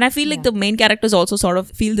 And I feel like the main characters also sort of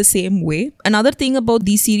feel the same way. Another thing about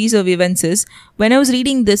these series of events is, when I was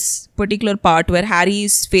reading this particular part where Harry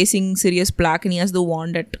is facing Sirius Black and he has the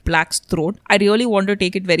wand at Black's throat, I really want to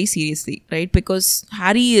take it very seriously, right? Because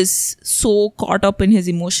Harry is so caught up in his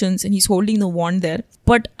emotions and he's holding the wand there.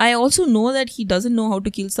 But I also know that he doesn't know how to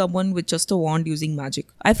kill someone with just a wand using magic.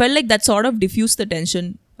 I felt like that sort of diffused the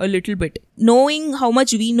tension a little bit. Knowing how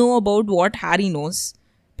much we know about what Harry knows,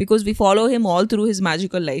 because we follow him all through his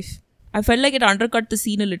magical life, I felt like it undercut the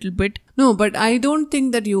scene a little bit. No, but I don't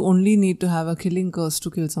think that you only need to have a killing curse to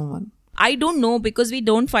kill someone. I don't know, because we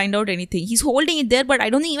don't find out anything. He's holding it there, but I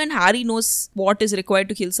don't think even Harry knows what is required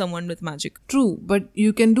to kill someone with magic. True, but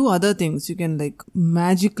you can do other things. You can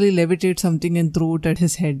magically levitate something and throw it at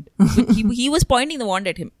his head. he was pointing the wand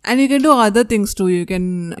at him. And you can do other things too. You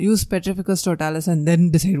can use Petrificus Totalis and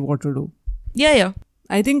then decide what to do. Yeah.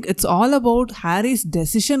 I think it's all about Harry's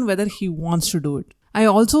decision whether he wants to do it. I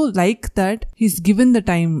also like that he's given the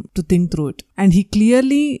time to think through it. And he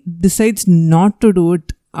clearly decides not to do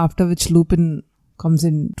it, after which Lupin comes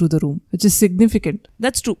into the room, which is significant.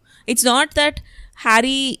 That's true. It's not that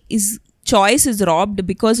Harry's choice is robbed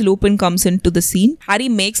because Lupin comes into the scene. Harry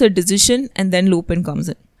makes a decision and then Lupin comes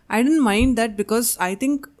in. I didn't mind that, because I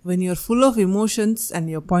think when you're full of emotions and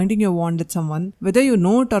you're pointing your wand at someone, whether you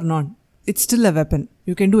know it or not, it's still a weapon.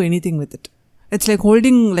 You can do anything with it. It's like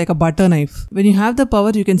holding a butter knife. When you have the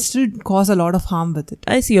power, you can still cause a lot of harm with it.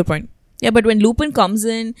 I see your point. Yeah, but when Lupin comes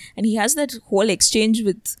in and he has that whole exchange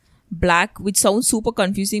with Black, which sounds super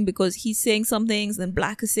confusing because he's saying some things, then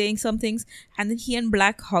Black is saying some things, and then he and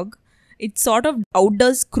Black hug. It sort of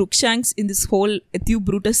outdoes Crookshanks in this whole Ethew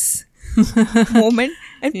Brutus moment.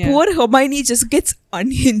 And poor Hermione just gets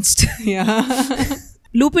unhinged. Yeah.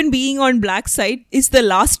 Lupin being on Black's side is the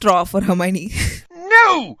last straw for Hermione.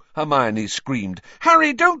 No! Hermione screamed.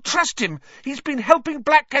 Harry, don't trust him. He's been helping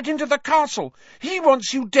Black get into the castle. He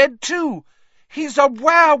wants you dead too. He's a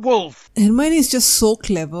werewolf. Hermione is just so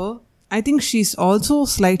clever. I think she's also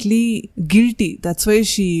slightly guilty. That's why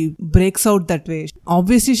she breaks out that way.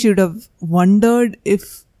 Obviously, she would have wondered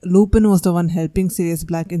if Lupin was the one helping Sirius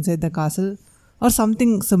Black inside the castle or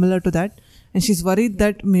something similar to that. And she's worried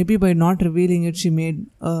that maybe by not revealing it, she made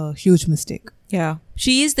a huge mistake. Yeah.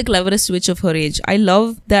 She is the cleverest witch of her age. I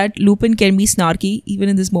love that Lupin can be snarky even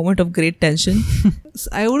in this moment of great tension.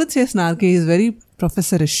 I wouldn't say snarky. He's very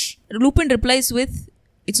professorish. Lupin replies with,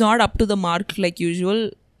 it's not up to the mark like usual.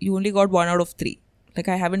 You only got 1 out of 3. Like,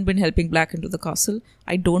 I haven't been helping Black into the castle.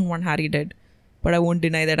 I don't want Harry dead. But I won't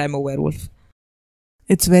deny that I'm a werewolf.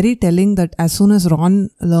 It's very telling that as soon as Ron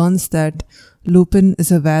learns that Lupin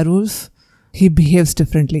is a werewolf, he behaves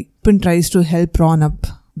differently. Lupin tries to help Ron up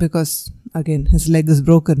because, again, his leg is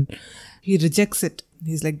broken. He rejects it.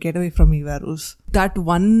 He's like, get away from me, werewolves. That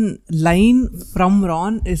one line from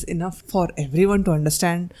Ron is enough for everyone to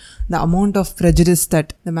understand the amount of prejudice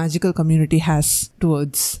that the magical community has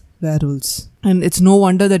towards werewolves. And it's no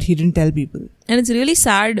wonder that he didn't tell people. And it's really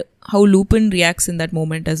sad how Lupin reacts in that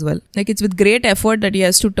moment as well. Like, it's with great effort that he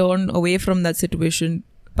has to turn away from that situation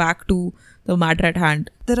back to the matter at hand.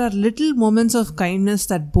 There are little moments of kindness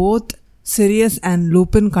that both Sirius and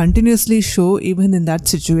Lupin continuously show even in that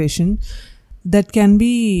situation that can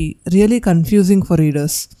be really confusing for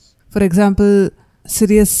readers. For example,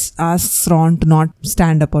 Sirius asks Ron to not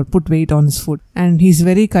stand up or put weight on his foot, and he's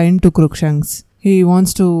very kind to Crookshanks. He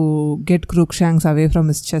wants to get Crookshanks away from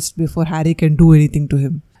his chest before Harry can do anything to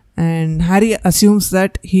him. And Harry assumes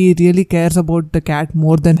that he really cares about the cat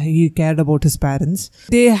more than he cared about his parents.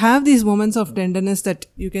 They have these moments of tenderness that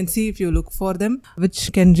you can see if you look for them,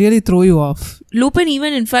 which can really throw you off. Lupin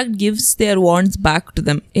even in fact gives their wands back to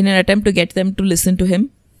them in an attempt to get them to listen to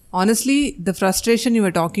him. Honestly, the frustration you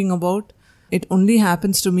were talking about, it only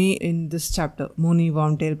happens to me in this chapter, Moony,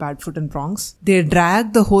 Wormtail, Padfoot and Prongs. They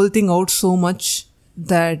drag the whole thing out so much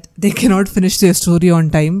that they cannot finish their story on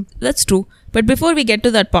time. That's true. But before we get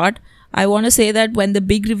to that part, I want to say that when the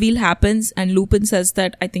big reveal happens and Lupin says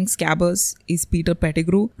that I think Scabbers is Peter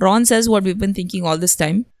Pettigrew, Ron says what we've been thinking all this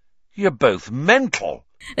time. You're both mental.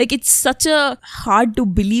 Like, it's such a hard to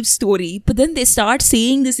believe story, but then they start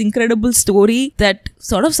saying this incredible story that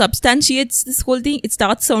sort of substantiates this whole thing. It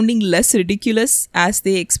starts sounding less ridiculous as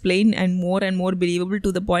they explain and more believable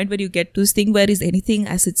to the point where you get to this thing where is anything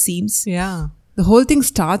as it seems. Yeah. The whole thing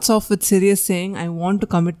starts off with Sirius saying, I want to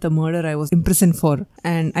commit the murder I was imprisoned for.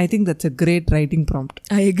 And I think that's a great writing prompt.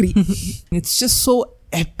 I agree. It's just so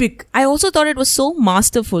epic. I also thought it was so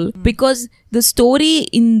masterful because the story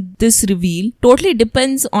in this reveal totally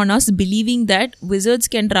depends on us believing that wizards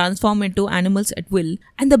can transform into animals at will.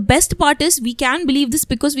 And the best part is we can believe this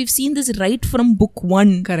because we've seen this right from book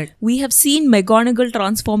 1. Correct. We have seen McGonagall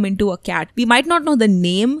transform into a cat. We might not know the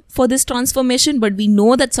name for this transformation, but we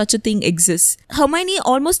know that such a thing exists. Hermione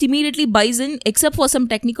almost immediately buys in except for some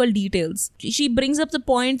technical details. She brings up the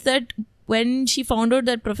point that when she found out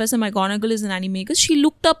that Professor McGonagall is an animagus, she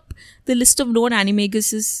looked up the list of known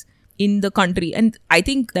animaguses in the country. And I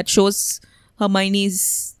think that shows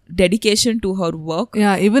Hermione's dedication to her work.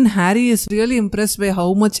 Yeah, even Harry is really impressed by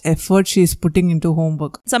how much effort she is putting into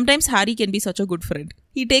homework. Sometimes Harry can be such a good friend.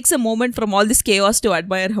 He takes a moment from all this chaos to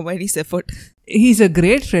admire Hermione's effort. He's a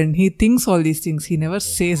great friend. He thinks all these things. He never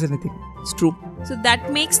says anything. It's true. So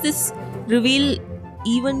that makes this reveal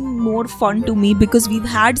even more fun to me because we've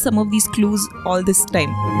had some of these clues all this time.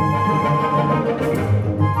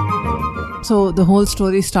 So the whole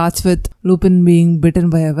story starts with Lupin being bitten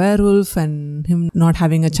by a werewolf and him not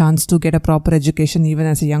having a chance to get a proper education even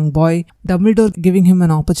as a young boy. Dumbledore giving him an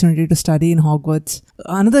opportunity to study in Hogwarts.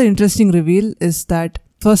 Another interesting reveal is that,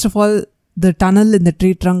 first of all, the tunnel in the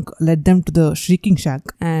tree trunk led them to the Shrieking Shack.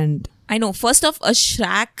 And I know, first off, a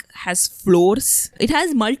shack has floors. It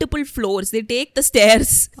has multiple floors. They take the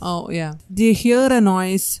stairs. oh yeah, they hear a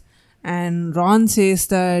noise and Ron says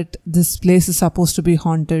that this place is supposed to be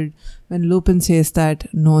haunted, when Lupin says that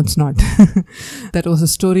no, it's not. That was a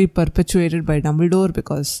story perpetuated by Dumbledore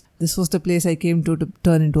because this was the place I came to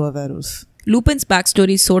turn into a werewolf. Lupin's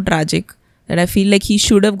backstory is so tragic that I feel like he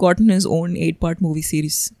should have gotten his own 8-part movie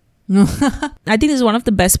series. I think this is one of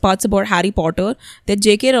the best parts about Harry Potter, that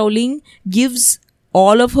J.K. Rowling gives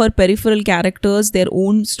all of her peripheral characters their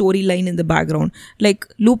own storyline in the background. Like,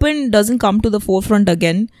 Lupin doesn't come to the forefront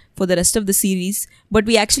again for the rest of the series, but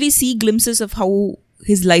we actually see glimpses of how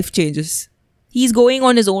his life changes. He's going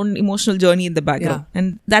on his own emotional journey in the background. Yeah.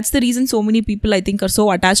 And that's the reason so many people, I think, are so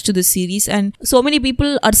attached to this series. And so many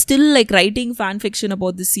people are still like writing fan fiction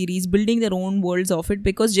about this series, building their own worlds of it,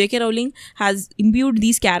 because J.K. Rowling has imbued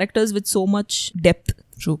these characters with so much depth.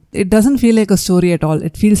 True. It doesn't feel like a story at all.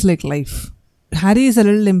 It feels like life. Harry is a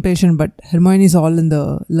little impatient, but Hermione is all in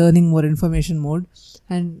the learning more information mode.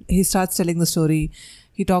 And he starts telling the story.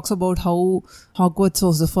 He talks about how Hogwarts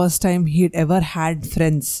was the first time he'd ever had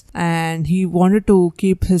friends, and he wanted to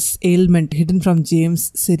keep his ailment hidden from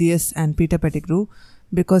James, Sirius and Peter Pettigrew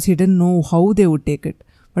because he didn't know how they would take it.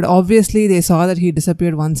 But obviously they saw that he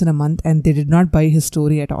disappeared once in a month and they did not buy his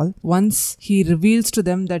story at all. Once he reveals to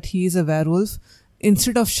them that he is a werewolf,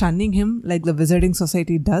 instead of shunning him like the Wizarding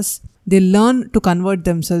Society does, they learn to convert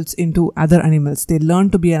themselves into other animals. They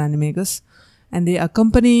learn to be an animagus, and they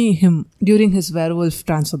accompany him during his werewolf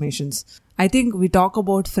transformations. I think we talk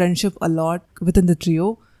about friendship a lot within the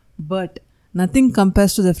trio, but nothing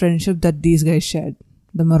compares to the friendship that these guys shared,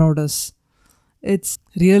 the Marauders. It's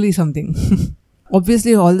really something.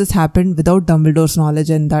 Obviously, all this happened without Dumbledore's knowledge,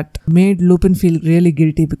 and that made Lupin feel really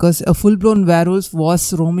guilty because a full-blown werewolf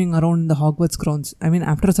was roaming around the Hogwarts grounds. I mean,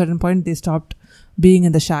 after a certain point, they stopped being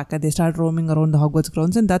in the shack and they started roaming around the Hogwarts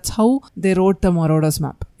grounds, and that's how they wrote the Marauders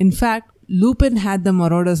map. In fact, Lupin had the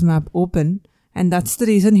Marauders map open, and that's the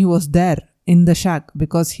reason he was there in the shack,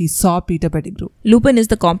 because he saw Peter Pettigrew. Lupin is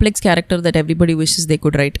the complex character that everybody wishes they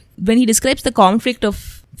could write. When he describes the conflict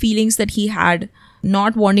of feelings that he had,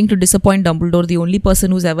 not wanting to disappoint Dumbledore, the only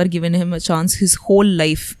person who's ever given him a chance his whole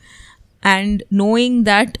life, and knowing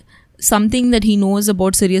that something that he knows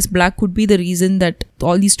about Sirius Black could be the reason that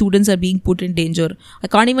all these students are being put in danger. I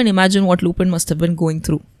can't even imagine what Lupin must have been going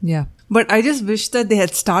through. Yeah. But I just wish that they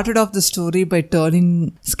had started off the story by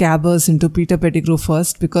turning Scabbers into Peter Pettigrew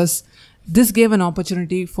first, because this gave an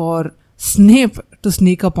opportunity for Snape to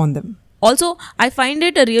sneak up on them. Also, I find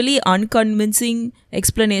it a really unconvincing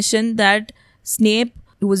explanation that Snape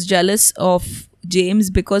was jealous of James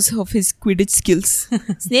because of his Quidditch skills.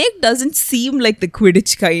 Snape doesn't seem like the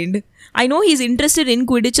Quidditch kind. I know he's interested in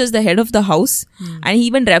Quidditch as the head of the house, and he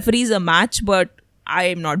even referees a match, but I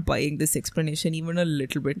am not buying this explanation even a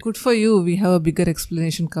little bit. Good for you. We have a bigger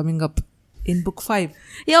explanation coming up in book 5.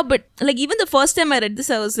 Yeah, but like even the first time I read this,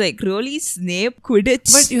 I was like, really? Snape?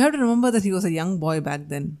 Quidditch? But you have to remember that he was a young boy back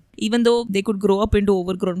then. Even though they could grow up into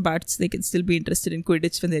overgrown bats, they can still be interested in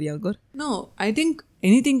Quidditch when they're younger. No, I think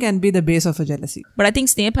anything can be the base of a jealousy. But I think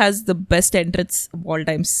Snape has the best entrance of all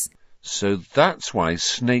times. So that's why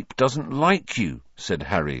Snape doesn't like you, said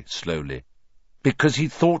Harry slowly. Because he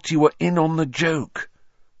thought you were in on the joke.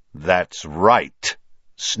 That's right,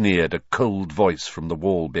 sneered a cold voice from the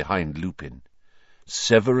wall behind Lupin.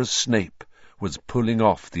 Severus Snape was pulling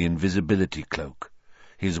off the invisibility cloak,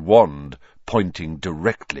 his wand pointing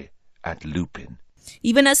directly at Lupin.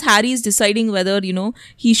 Even as Harry is deciding whether,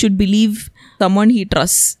 he should believe someone he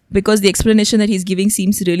trusts, because the explanation that he's giving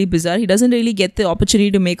seems really bizarre, he doesn't really get the opportunity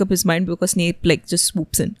to make up his mind because Snape just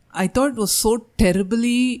swoops in. I thought it was so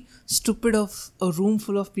terribly stupid of a room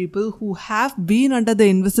full of people who have been under the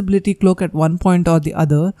invisibility cloak at one point or the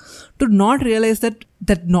other to not realize that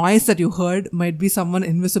that noise that you heard might be someone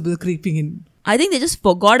invisible creeping in. I think they just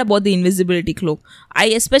forgot about the invisibility cloak. I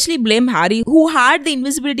especially blame Harry, who had the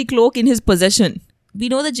invisibility cloak in his possession. We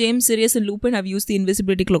know that James, Sirius and Lupin have used the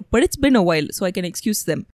invisibility cloak, but it's been a while, so I can excuse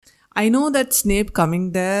them. I know that Snape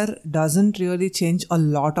coming there doesn't really change a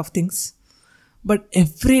lot of things, but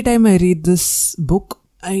every time I read this book,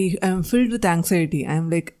 I am filled with anxiety. I'm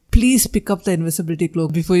like, please pick up the invisibility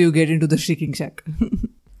cloak before you get into the Shrieking Shack.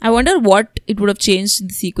 I wonder what it would have changed in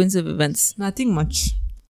the sequence of events. Nothing much.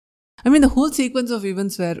 I mean, the whole sequence of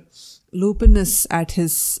events where Lupin is at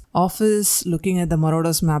his office looking at the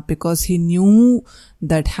Marauders map because he knew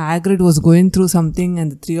that Hagrid was going through something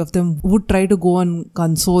and the three of them would try to go and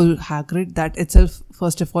console Hagrid. That itself,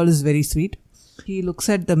 first of all, is very sweet. He looks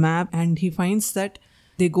at the map and he finds that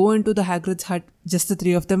they go into the Hagrid's hut, just the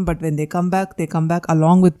three of them, but when they come back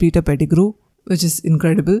along with Peter Pettigrew, which is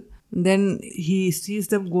incredible. Then he sees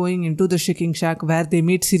them going into the Shrieking Shack where they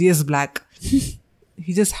meet Sirius Black.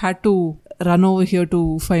 He just had to run over here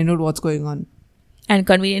to find out what's going on. And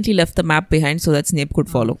conveniently left the map behind so that Snape could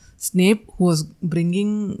follow. Snape, who was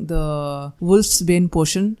bringing the Wolf's Bane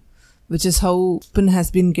potion, which is how Lupin has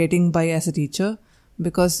been getting by as a teacher.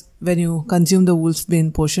 Because when you consume the Wolf's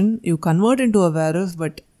Bane potion, you convert into a werewolf,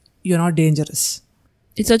 but you're not dangerous.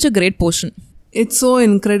 It's such a great potion. It's so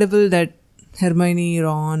incredible that Hermione,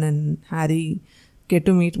 Ron and Harry get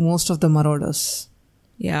to meet most of the Marauders.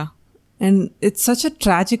 Yeah. And it's such a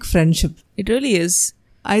tragic friendship. It really is.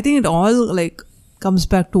 I think it all comes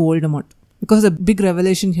back to Voldemort. Because the big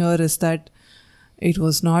revelation here is that It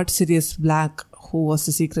was not Sirius Black who was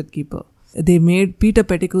the secret keeper. They made Peter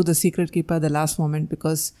Pettigrew the secret keeper at the last moment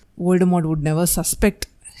because Voldemort would never suspect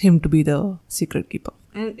him to be the secret keeper.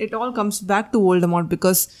 And it all comes back to Voldemort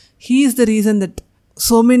because he is the reason that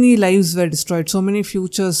so many lives were destroyed, so many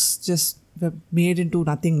futures just were made into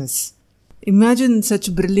nothingness. Imagine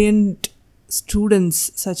such brilliant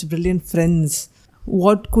students, such brilliant friends.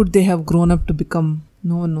 What could they have grown up to become?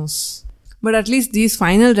 No one knows. But at least these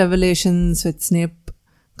final revelations with Snape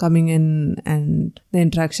coming in and the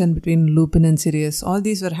interaction between Lupin and Sirius, all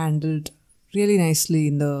these were handled really nicely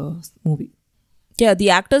in the movie. Yeah, the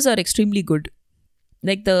actors are extremely good.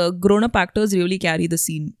 Like the grown-up actors really carry the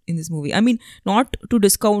scene in this movie. I mean, not to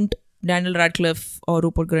discount Daniel Radcliffe or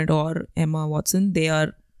Rupert Grint or Emma Watson. They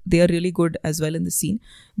are really good as well in the scene.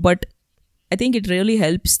 But I think it really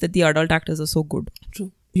helps that the adult actors are so good.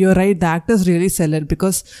 True. You're right, the actors really sell it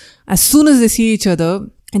because as soon as they see each other,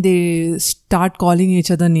 they start calling each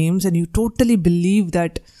other names and you totally believe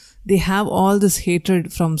that they have all this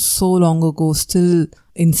hatred from so long ago still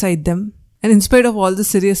inside them. And in spite of all this,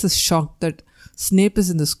 Sirius is shocked that Snape is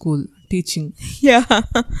in the school teaching. Yeah.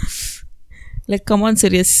 Like, come on,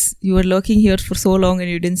 Sirius. You were lurking here for so long and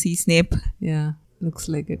you didn't see Snape. Yeah, looks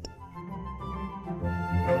like it.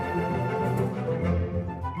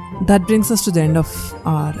 That brings us to the end of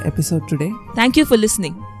our episode today. Thank you for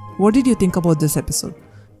listening. What did you think about this episode?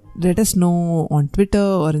 Let us know on Twitter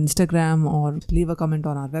or Instagram or leave a comment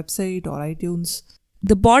on our website or iTunes.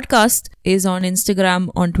 The podcast is on Instagram,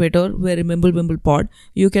 on Twitter, we're RemembleWimblePod.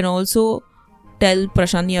 You can also tell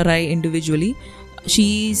Prashanya Rai individually.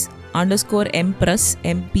 She's _Empress,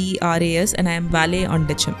 MPRAS, and I am Vale on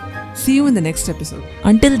Ditcham. See you in the next episode.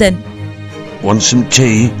 Until then. Want some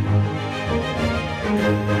tea?